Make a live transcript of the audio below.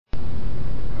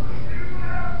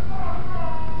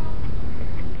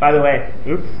By the way,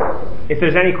 if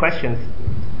there's any questions,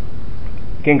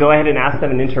 you can go ahead and ask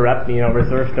them and interrupt me. I'll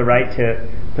reserve the right to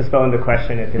postpone the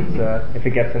question if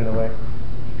it gets in the way.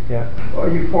 Yeah.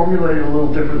 Well, you formulated a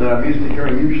little different than I'm used to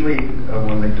hearing. Usually,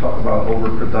 when they talk about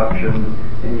overproduction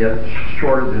and yet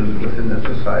shortages within the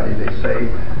society, they say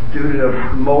due to the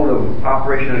mode of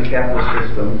operation of the capitalist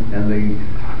system and the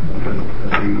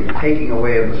taking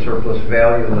away of the surplus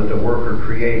value that the worker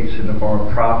creates in the form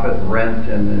of profit, rent,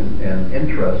 and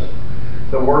interest,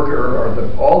 the worker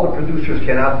or all the producers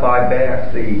cannot buy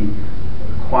back the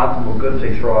quantum of goods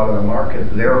they throw out of the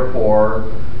market. Therefore,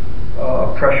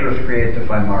 pressure is created to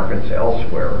find markets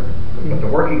elsewhere. But the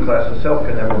working class itself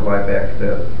can never buy back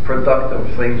the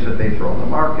productive things that they throw in the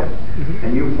market. Mm-hmm.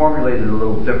 And you formulated it a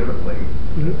little differently.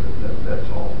 Mm-hmm. That's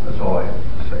all. That's all I have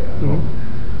to say.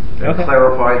 That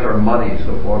clarifies our money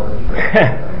so far.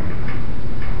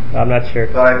 I'm not sure.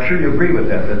 But I'm sure you agree with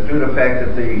that due to the fact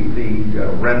that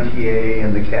the rentier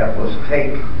and the capitalists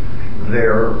take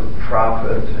their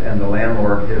profit and the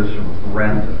landlord his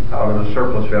rent out of the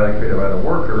surplus value created by the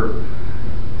worker,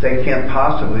 they can't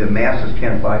possibly, the masses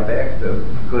can't buy back the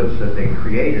goods that they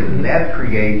created, and that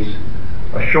creates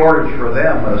a shortage for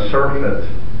them, a surfeit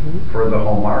for the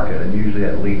whole market, and usually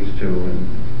that leads to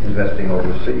investing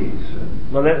overseas.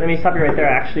 Well, let me stop you right there.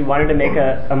 I actually wanted to make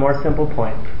a more simple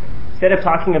point. Instead of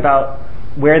talking about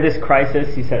where this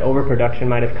crisis, you said overproduction,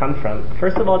 might have come from,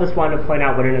 first of all, just wanted to point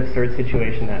out what an absurd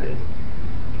situation that is.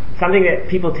 Something that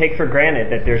people take for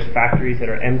granted, that there's factories that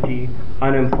are empty,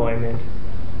 unemployment,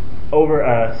 over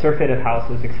a surfeit of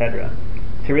houses, etc.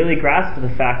 To really grasp the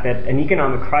fact that an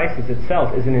economic crisis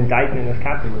itself is an indictment of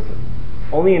capitalism.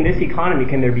 Only in this economy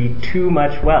can there be too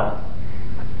much wealth.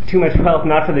 Too much wealth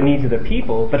not for the needs of the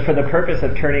people, but for the purpose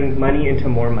of turning money into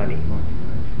more money.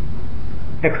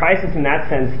 The crisis in that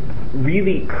sense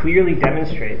really clearly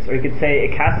demonstrates, or you could say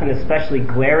it casts an especially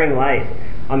glaring light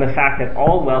on the fact that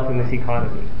all wealth in this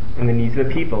economy and the needs of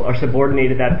the people are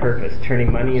subordinated to that purpose,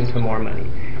 turning money into more money.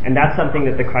 And that's something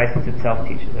that the crisis itself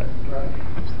teaches us. Right.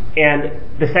 And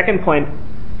the second point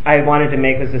I wanted to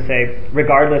make was to say,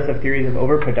 regardless of theories of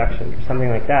overproduction or something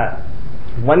like that,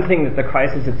 one thing that the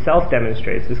crisis itself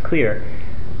demonstrates is clear.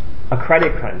 A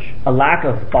credit crunch, a lack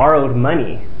of borrowed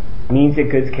money, means that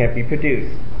goods can't be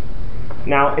produced.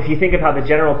 Now, if you think of how the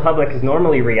general public has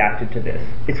normally reacted to this,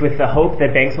 it's with the hope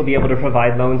that banks will be able to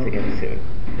provide loans again soon.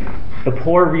 The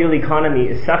poor real economy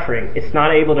is suffering. It's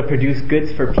not able to produce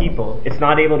goods for people. It's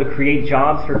not able to create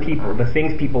jobs for people, the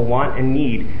things people want and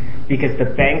need, because the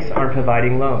banks aren't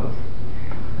providing loans.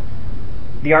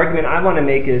 The argument I want to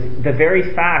make is the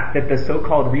very fact that the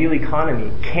so-called real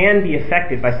economy can be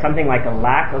affected by something like a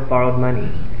lack of borrowed money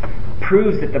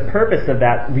proves that the purpose of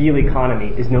that real economy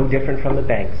is no different from the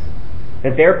banks.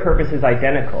 That their purpose is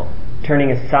identical,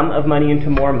 turning a sum of money into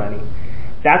more money.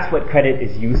 That's what credit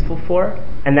is useful for,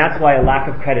 and that's why a lack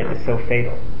of credit is so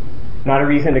fatal. Not a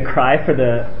reason to cry for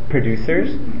the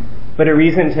producers, but a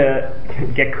reason to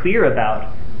get clear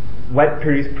about what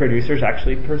producers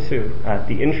actually pursue,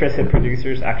 the interests that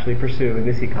producers actually pursue in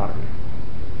this economy.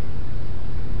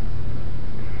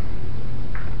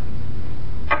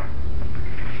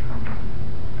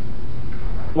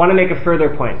 I want to make a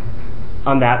further point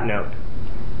on that note.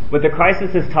 What the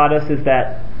crisis has taught us is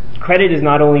that credit is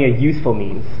not only a useful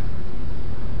means,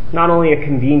 not only a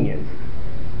convenience.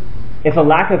 If a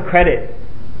lack of credit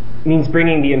means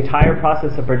bringing the entire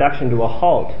process of production to a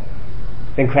halt,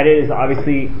 then credit is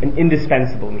obviously an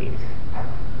indispensable means.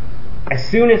 As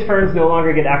soon as firms no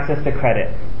longer get access to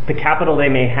credit, the capital they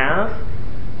may have,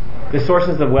 the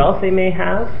sources of wealth they may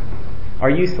have, are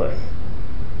useless.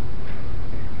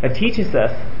 That teaches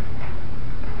us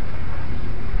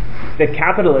that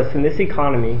capitalists in this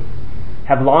economy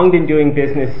have long been doing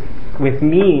business with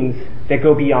means that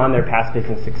go beyond their past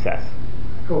business success.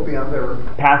 Go beyond their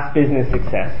past business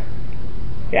success.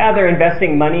 Yeah, they're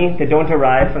investing money that don't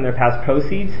derive from their past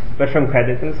proceeds, but from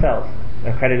credit themselves,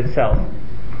 credit itself.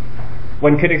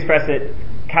 One could express it,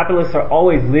 capitalists are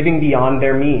always living beyond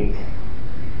their means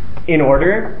in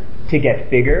order to get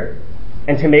bigger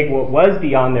and to make what was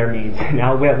beyond their means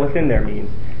now within their means.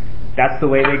 That's the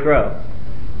way they grow.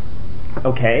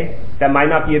 Okay, that might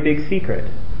not be a big secret.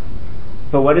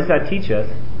 But what does that teach us?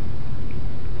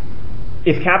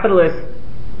 If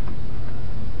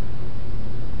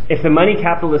the money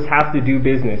capitalists have to do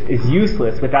business is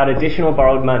useless without additional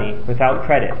borrowed money, without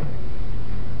credit,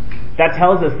 that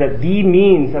tells us that the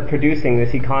means of producing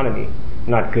this economy,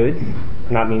 not goods,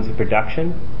 not means of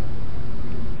production,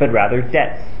 but rather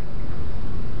debts.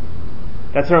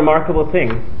 That's a remarkable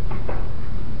thing.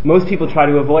 Most people try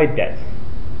to avoid debts.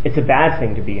 It's a bad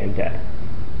thing to be in debt.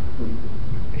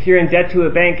 If you're in debt to a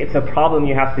bank, it's a problem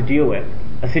you have to deal with,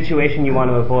 a situation you want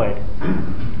to avoid.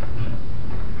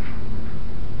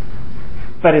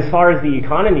 But as far as the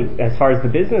economy, as far as the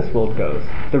business world goes,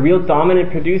 the real dominant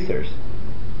producers,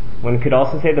 one could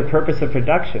also say the purpose of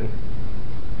production,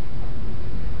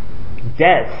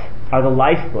 debts are the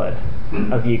lifeblood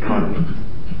of the economy.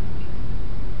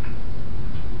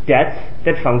 Debts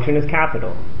that function as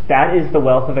capital. That is the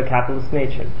wealth of a capitalist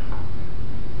nation.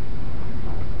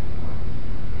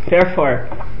 Therefore,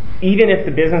 even if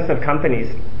the business of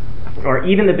companies, or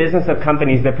even the business of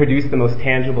companies that produce the most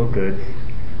tangible goods,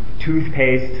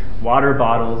 toothpaste, water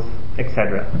bottles,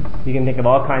 etc. You can think of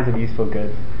all kinds of useful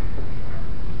goods.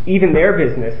 Even their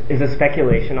business is a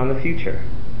speculation on the future.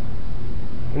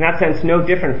 In that sense, no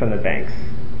different from the banks.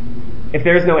 If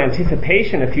there is no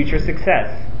anticipation of future success,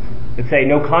 let's say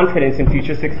no confidence in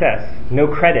future success, no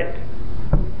credit,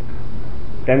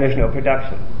 then there's no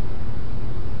production.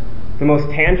 The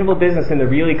most tangible business in the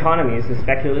real economy is the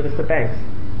speculators, the banks.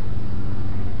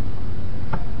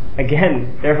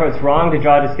 Again, therefore it's wrong to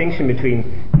draw a distinction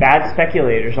between bad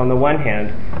speculators on the one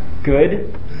hand,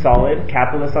 good, solid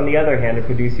capitalists on the other hand to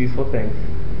produce useful things.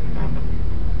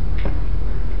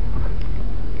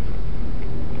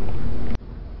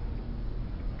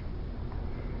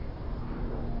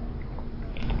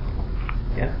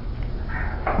 Yeah?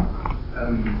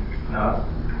 Now,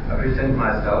 I present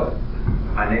myself.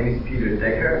 My name is Peter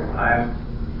Decker. I'm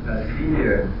a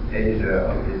senior editor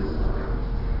of this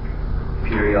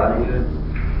periodical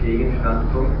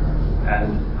GegenStandpunkt,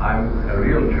 and I'm a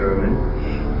real German,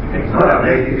 not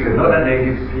a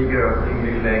native speaker of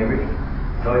English language,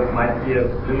 so it might be a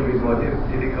little bit more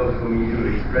difficult for me to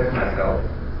express myself,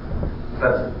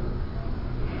 but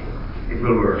it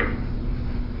will work.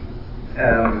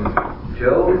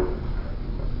 Joe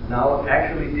now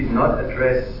actually did not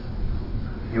address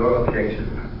your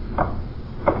objection.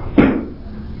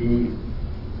 He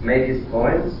made his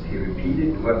points, he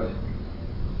repeated what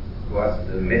was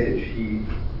the message he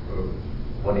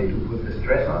wanted to put the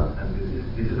stress on, and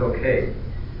this is okay.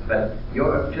 But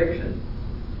your objection,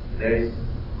 the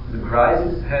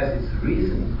crisis has its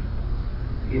reason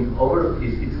in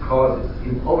its causes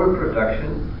in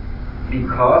overproduction,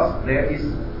 because there is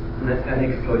an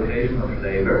exploitation of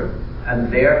labor,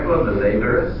 and therefore the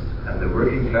laborers and the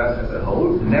working class as a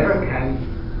whole never can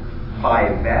buy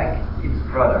back its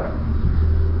product.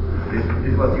 This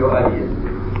was your idea.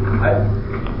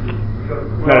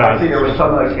 I think there was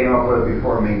someone that came up with it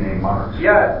before me named Marx.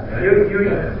 Yeah,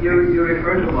 you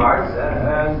refer to Marx,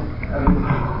 and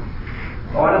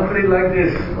I want to put it like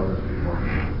this: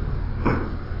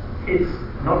 it's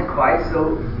not quite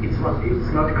so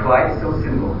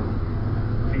simple,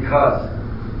 because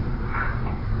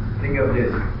think of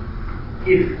this: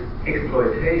 if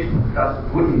exploitation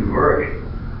wouldn't work,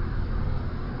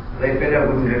 they better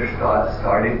wouldn't have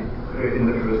started in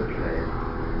the first place.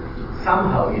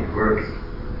 Somehow it works.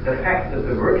 The fact that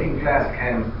the working class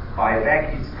can buy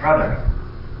back its product,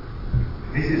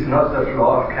 this is not the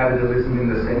flaw of capitalism in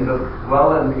the sense of,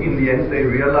 well, and in the end they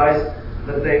realized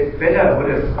that they better would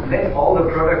have let all the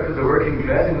product to the working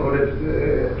class in order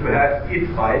to have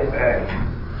it buy it back.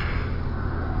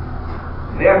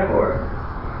 Therefore,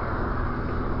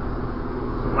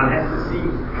 one has to see,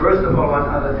 first of all, one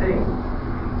other thing.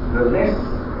 The less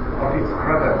of its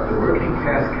product the working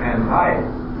class can buy,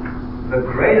 the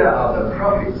greater are the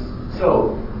profits.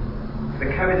 So, the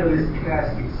capitalist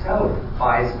class itself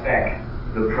buys back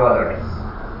the products.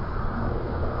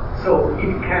 So,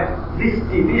 it can, this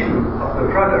division of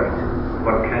the product,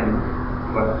 what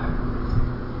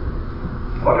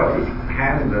of it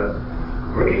can the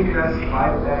working class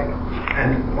buy back,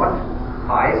 and what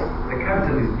buys the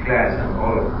capitalist class and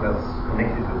all of that's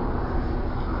connected to it.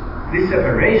 This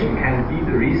separation can be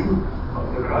the reason of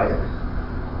the crisis.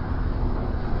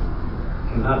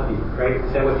 Cannot be, right?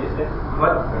 Is that what you said?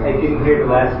 What? I didn't hear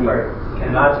the last part.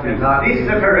 Cannot be. This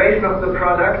separation of the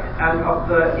product and of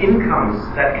the incomes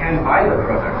that can buy the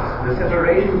products, the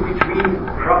separation between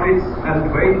profits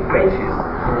and wages,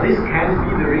 this can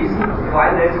be the reason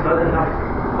why there's not enough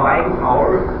buying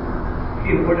power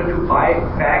in order to buy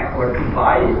back or to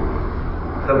buy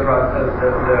the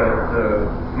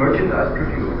merchandise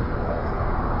produced.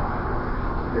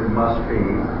 It must be,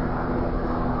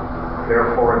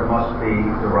 therefore it must be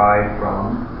derived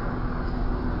from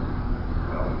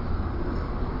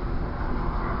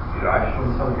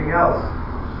something else.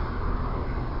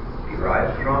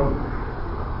 Derived from,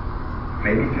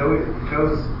 maybe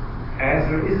Joe's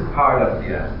answer is part of the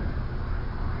answer.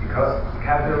 Because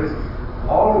capitalists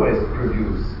always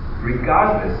produce,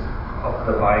 regardless of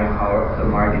the buying power of the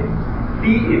market,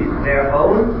 be it their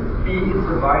own, be P is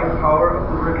the buying power of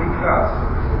the working class.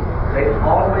 They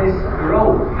always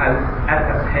grow, and at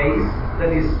a pace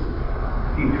that is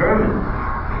determined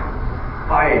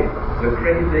by the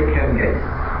credit they can get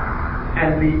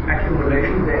and the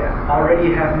accumulation they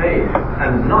already have made,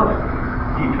 and not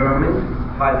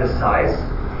determined by the size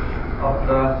of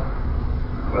the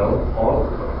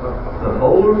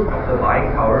whole of the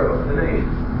buying power of the nation.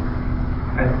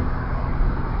 And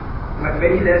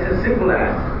maybe there's a simple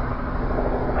answer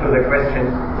to the question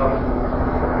of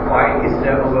why is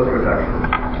there overproduction.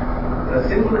 The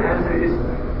simple answer is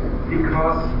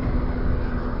because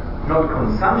not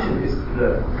consumption is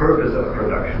the purpose of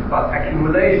production, but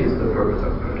accumulation is the purpose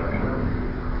of production.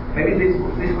 Maybe this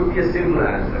would be a simple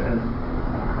answer, and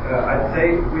I'd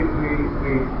say we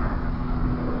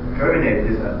terminate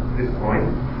this at this point,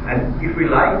 and if we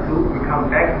like to, we come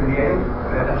back to the end,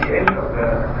 at the end of the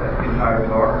entire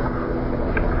talk,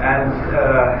 and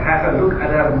have a look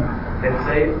at a, let's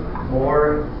say,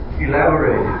 more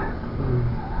elaborated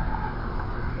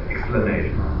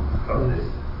explanation of this.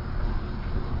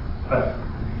 But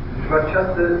it was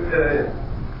just the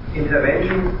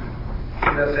intervention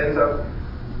in the sense of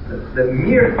the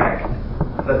mere fact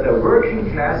that the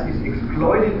working class is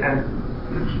exploited and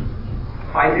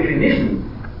by definition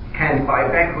can't buy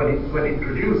back what it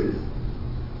produces.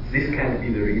 This can't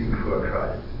be the reason for a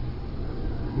crisis.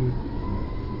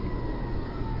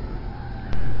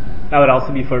 That would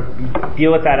also be for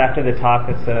deal with that after the talk.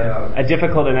 It's a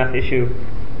difficult enough issue,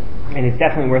 and it's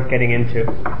definitely worth getting into.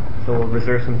 So we'll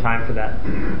reserve some time for that.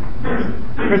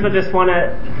 First, I just want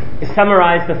to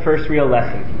summarize the first real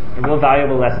lesson, a real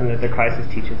valuable lesson that the crisis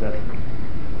teaches us.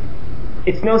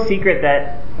 It's no secret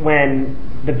that when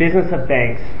the business of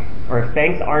banks, or if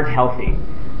banks aren't healthy,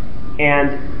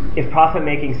 and if profit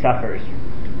making suffers,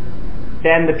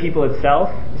 then the people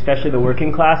itself, especially the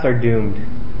working class, are doomed.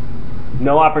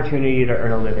 No opportunity to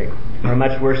earn a living, or a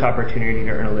much worse opportunity to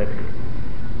earn a living.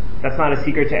 That's not a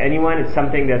secret to anyone. It's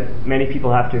something that many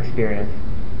people have to experience.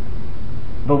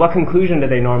 But what conclusion do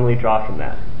they normally draw from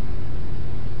that?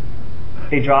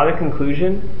 They draw the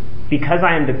conclusion, because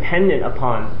I am dependent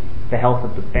upon the health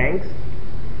of the banks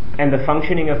and the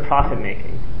functioning of profit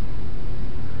making,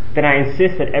 then I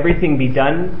insist that everything be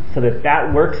done so that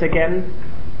that works again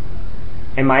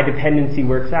and my dependency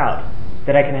works out,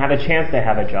 that I can have a chance to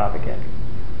have a job again.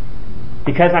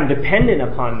 Because I'm dependent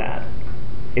upon that,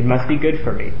 it must be good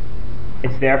for me.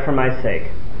 It's there for my sake.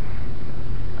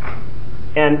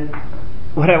 And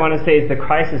what I want to say is the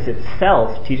crisis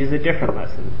itself teaches a different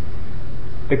lesson.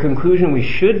 The conclusion we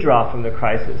should draw from the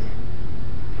crisis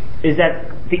is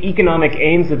that the economic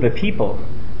aims of the people,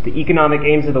 the economic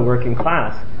aims of the working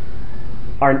class,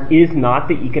 is not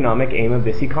the economic aim of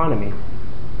this economy.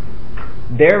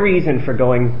 Their reason for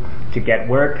going to get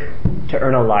work, to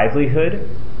earn a livelihood,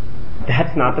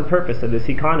 that's not the purpose of this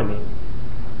economy.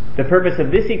 The purpose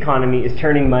of this economy is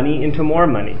turning money into more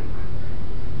money.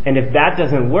 And if that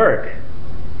doesn't work,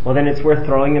 well, then it's worth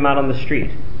throwing them out on the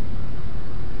street.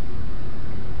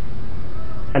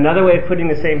 Another way of putting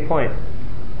the same point: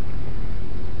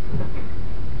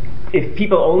 if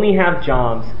people only have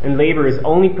jobs and labor is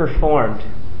only performed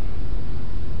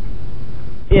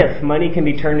if money can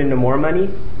be turned into more money,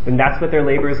 then that's what their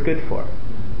labor is good for.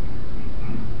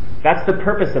 That's the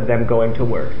purpose of them going to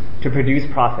work, to produce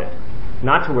profit,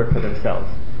 not to work for themselves.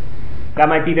 That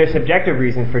might be their subjective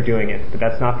reason for doing it, but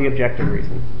that's not the objective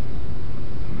reason.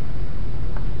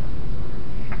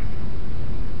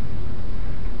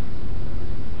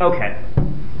 Okay,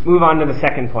 move on to the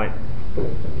second point.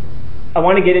 I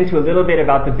want to get into a little bit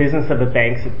about the business of the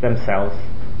banks themselves,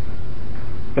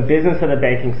 the business of the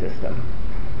banking system.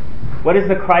 What does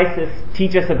the crisis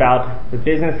teach us about the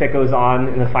business that goes on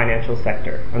in the financial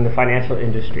sector, in the financial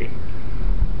industry?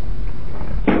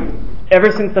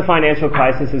 Ever since the financial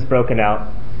crisis has broken out,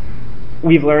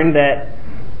 we've learned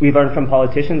from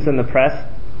politicians and the press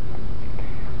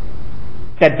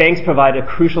that banks provide a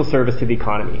crucial service to the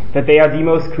economy, that they are the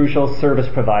most crucial service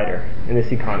provider in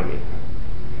this economy.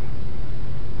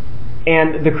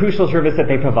 And the crucial service that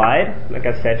they provide, like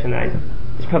I've said tonight,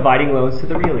 is providing loans to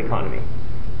the real economy.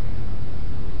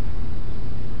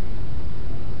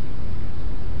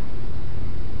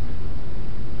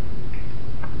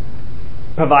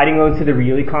 Providing loans to the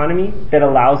real economy that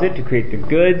allows it to create the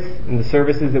goods and the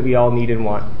services that we all need and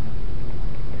want.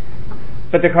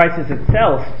 But the crisis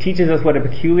itself teaches us what a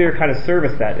peculiar kind of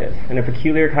service that is, and a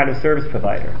peculiar kind of service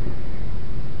provider.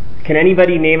 Can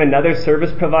anybody name another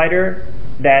service provider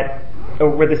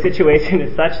where the situation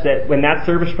is such that when that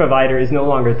service provider is no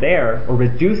longer there or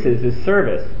reduces his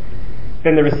service,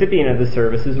 then the recipient of the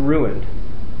service is ruined?